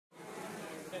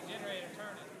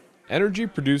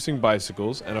Energy-producing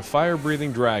bicycles and a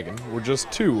fire-breathing dragon were just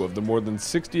two of the more than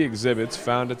 60 exhibits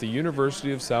found at the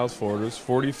University of South Florida's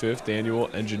 45th Annual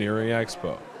Engineering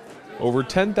Expo. Over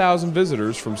 10,000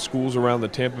 visitors from schools around the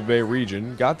Tampa Bay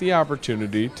region got the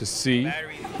opportunity to see,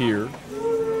 hear,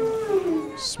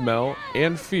 smell,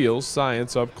 and feel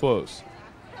science up close.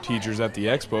 Teachers at the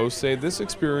expo say this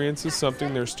experience is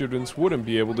something their students wouldn't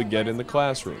be able to get in the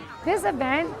classroom. This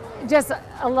event just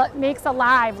makes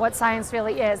alive what science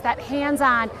really is, that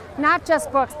hands-on, not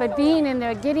just books, but being in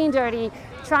there, getting dirty,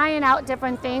 trying out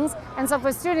different things. And so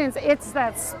for students, it's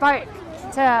that spark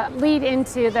to lead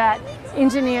into that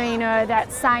engineering or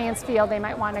that science field they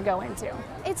might want to go into.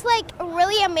 It's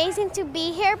really amazing to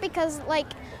be here because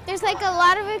there's a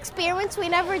lot of experiments we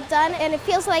never done, and it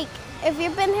feels like if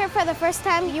you've been here for the first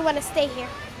time, you want to stay here.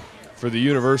 For the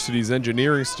university's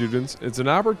engineering students, it's an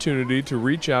opportunity to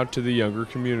reach out to the younger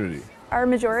community. Our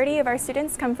majority of our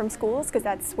students come from schools because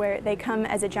that's where they come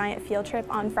as a giant field trip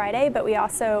on Friday, but we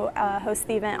also host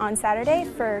the event on Saturday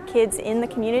for kids in the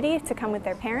community to come with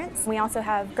their parents. We also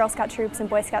have Girl Scout troops and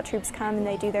Boy Scout troops come and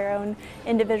they do their own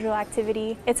individual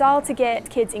activity. It's all to get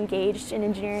kids engaged in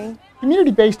engineering.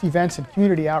 Community-based events and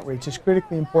community outreach is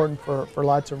critically important for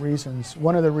lots of reasons.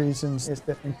 One of the reasons is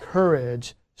to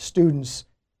encourage students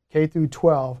K through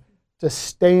 12 to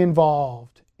stay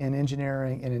involved in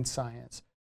engineering and in science.